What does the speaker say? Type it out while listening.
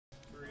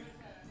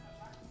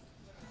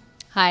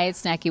Hi,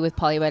 it's Naki with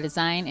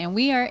PolyByDesign, and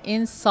we are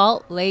in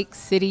Salt Lake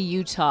City,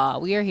 Utah.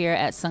 We are here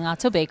at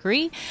Sagato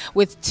Bakery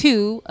with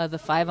two of the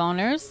five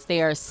owners.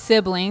 They are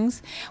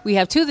siblings. We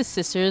have two of the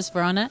sisters,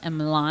 Verona and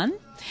Milan.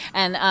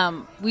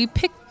 And we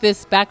picked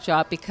this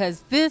backdrop because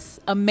this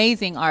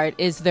amazing art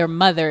is their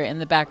mother in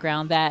the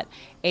background, that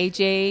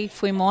AJ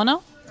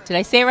Fuimono. Did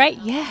I say it right?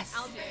 Yes.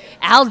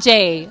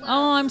 Alj.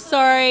 Oh, I'm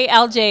sorry.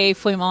 Alj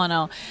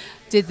Fuimono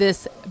did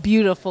this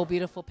beautiful,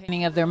 beautiful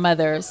painting of their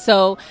mother.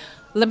 So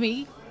tell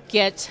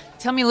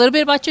me a little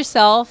bit about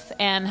yourself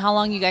and how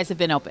long you guys have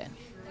been open.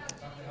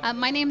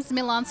 My name is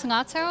Milan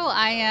Sagato.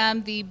 I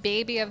am the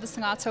baby of the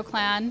Sagato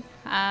clan.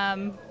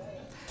 I'm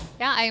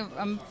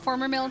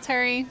former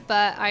military,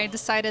 but I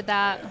decided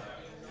that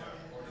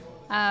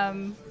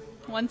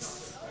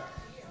once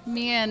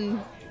me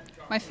and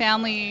my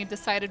family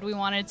decided we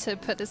wanted to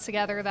put this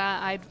together,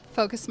 that I'd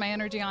focus my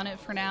energy on it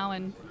for now,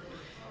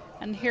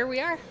 and here we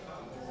are.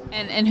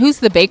 And who's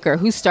the baker?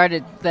 Who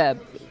started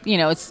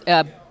it's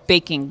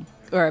baking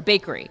or a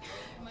bakery?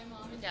 My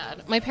mom and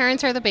dad. My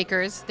parents are the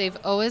bakers. They've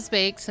always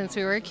baked since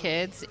we were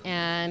kids,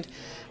 and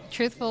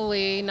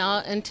truthfully,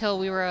 not until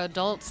we were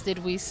adults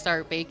did we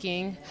start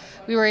baking.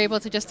 We were able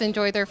to just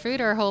enjoy their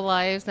food our whole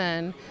lives,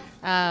 and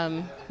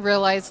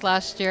realized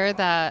last year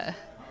that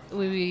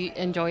we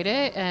enjoyed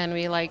it and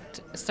we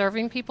liked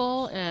serving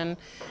people, and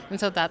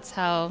so that's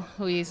how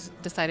we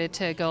decided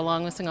to go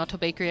along with Sagato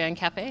Bakery and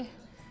Cafe.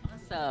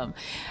 Awesome.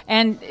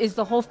 And is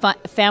the whole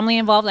family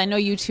involved? I know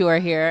you two are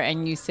here,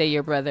 and you say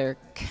your brother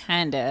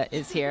kinda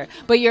is here,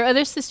 but your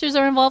other sisters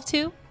are involved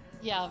too?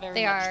 Yeah, very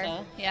They much are.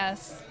 so.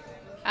 Yes.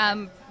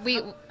 How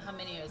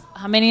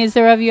many is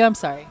there of you? I'm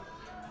sorry.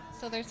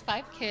 So there's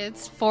 5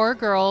 kids, 4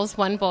 girls,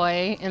 1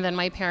 boy, and then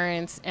my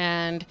parents,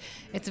 and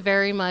it's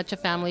very much a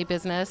family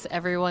business.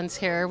 Everyone's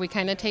here. We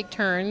kind of take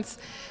turns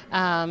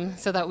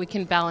so that we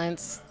can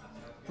balance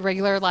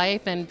regular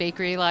life and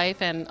bakery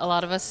life, and a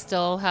lot of us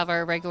still have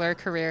our regular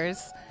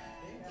careers.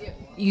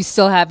 You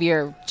still have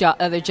your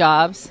other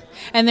jobs,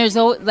 and there's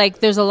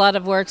a lot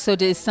of work. So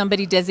is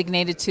somebody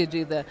designated to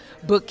do the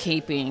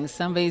bookkeeping?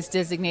 Somebody's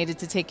designated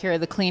to take care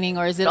of the cleaning,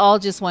 or is it all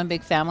just one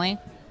big family?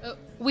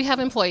 We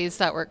have employees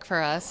that work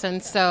for us,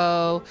 and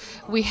so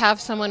we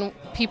have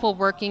people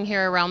working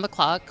here around the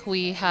clock.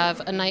 We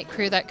have a night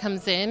crew that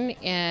comes in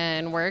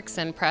and works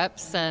and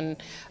preps and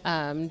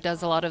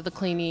does a lot of the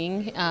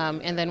cleaning,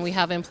 and then we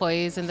have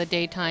employees in the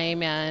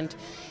daytime and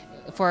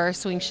for our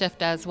swing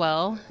shift as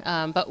well.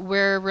 But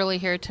we're really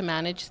here to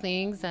manage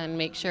things and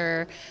make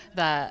sure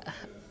that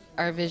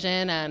our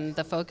vision and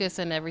the focus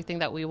and everything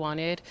that we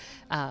wanted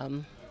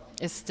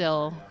is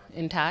still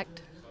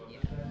intact.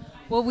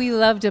 What we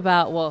loved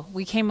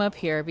we came up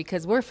here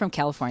because we're from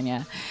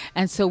California,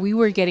 and so we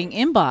were getting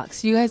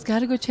inbox. You guys got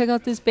to go check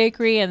out this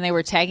bakery, and they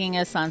were tagging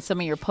us on some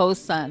of your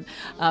posts on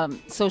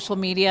social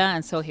media,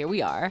 and so here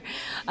we are.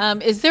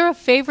 Is there a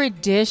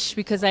favorite dish?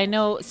 Because I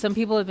know some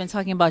people have been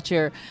talking about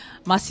your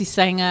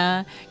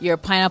masisanga, your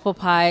pineapple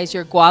pies,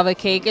 your guava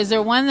cake. Is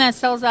there one that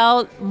sells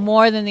out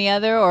more than the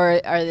other,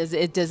 or does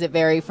it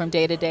vary from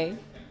day to day?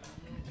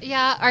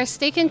 Yeah, our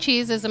steak and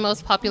cheese is the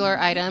most popular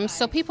item,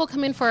 so people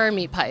come in for our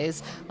meat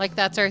pies. Like,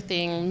 that's our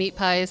thing, meat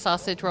pies,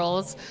 sausage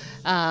rolls,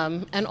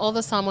 and all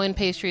the Samoan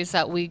pastries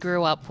that we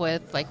grew up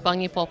with, like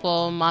bangi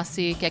popo,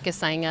 masi,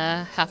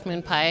 kekesanga, half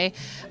moon pie.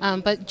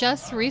 But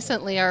just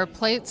recently, our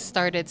plates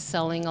started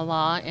selling a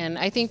lot, and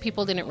I think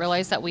people didn't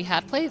realize that we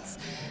had plates,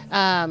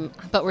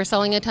 but we're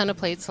selling a ton of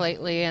plates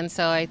lately, and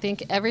so I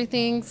think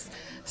everything's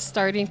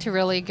starting to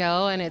really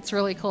go, and it's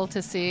really cool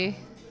to see.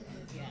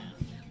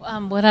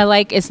 What I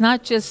like, it's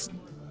not just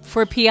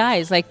for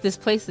PIs. Like, this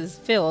place is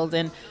filled,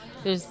 and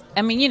it's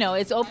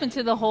open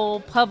to the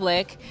whole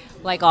public,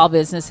 like all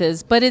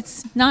businesses, but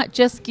it's not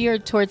just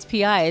geared towards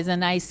PIs.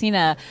 And I seen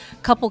a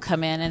couple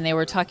come in, and they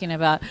were talking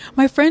about,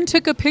 my friend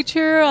took a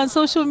picture on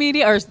social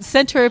media, or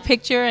sent her a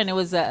picture, and it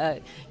was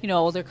a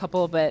older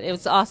couple, but it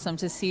was awesome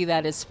to see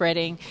that it's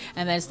spreading,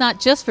 and that it's not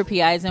just for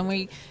PIs. And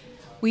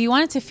we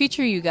wanted to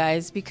feature you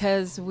guys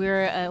because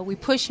we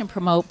push and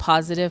promote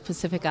positive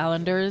Pacific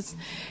Islanders,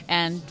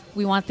 and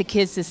we want the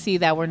kids to see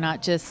that we're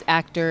not just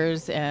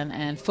actors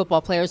and football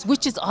players,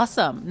 which is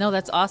awesome. No,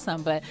 that's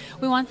awesome, but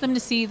we want them to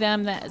see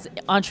them as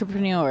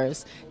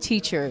entrepreneurs,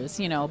 teachers,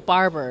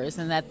 barbers,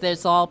 and that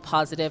there's all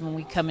positive, and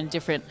we come in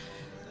different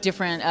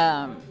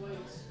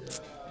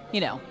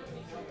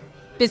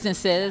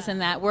businesses,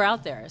 and that we're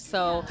out there.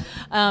 So,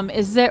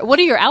 what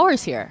are your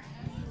hours here?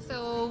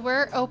 So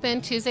we're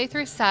open Tuesday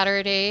through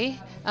Saturday,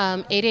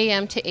 8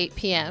 a.m. to 8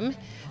 p.m.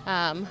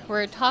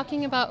 We're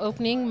talking about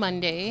opening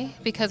Monday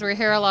because we're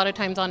here a lot of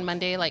times on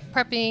Monday, like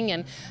prepping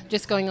and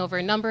just going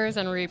over numbers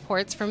and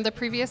reports from the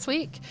previous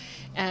week.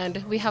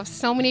 And we have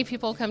so many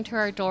people come to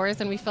our doors,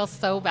 and we feel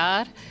so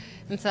bad.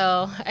 And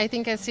so I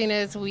think as soon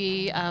as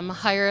we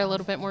hire a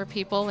little bit more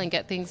people and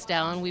get things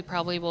down, we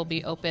probably will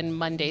be open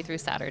Monday through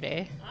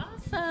Saturday.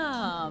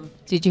 Awesome.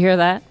 Did you hear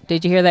that?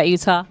 Did you hear that,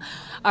 Utah?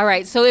 All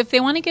right. So if they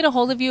want to get a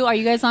hold of you, are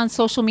you guys on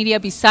social media?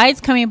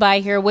 Besides coming by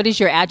here, what is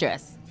your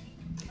address?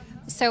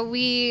 So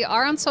we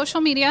are on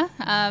social media,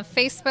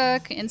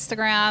 Facebook,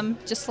 Instagram.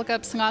 Just look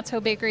up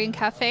Sagato Bakery and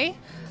Cafe.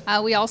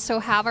 We also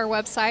have our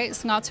website,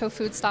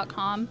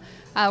 sagatofoods.com,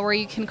 where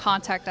you can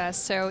contact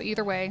us. So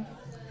either way.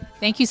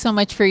 Thank you so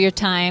much for your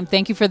time.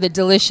 Thank you for the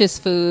delicious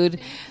food.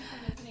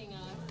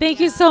 Thank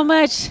you so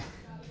much.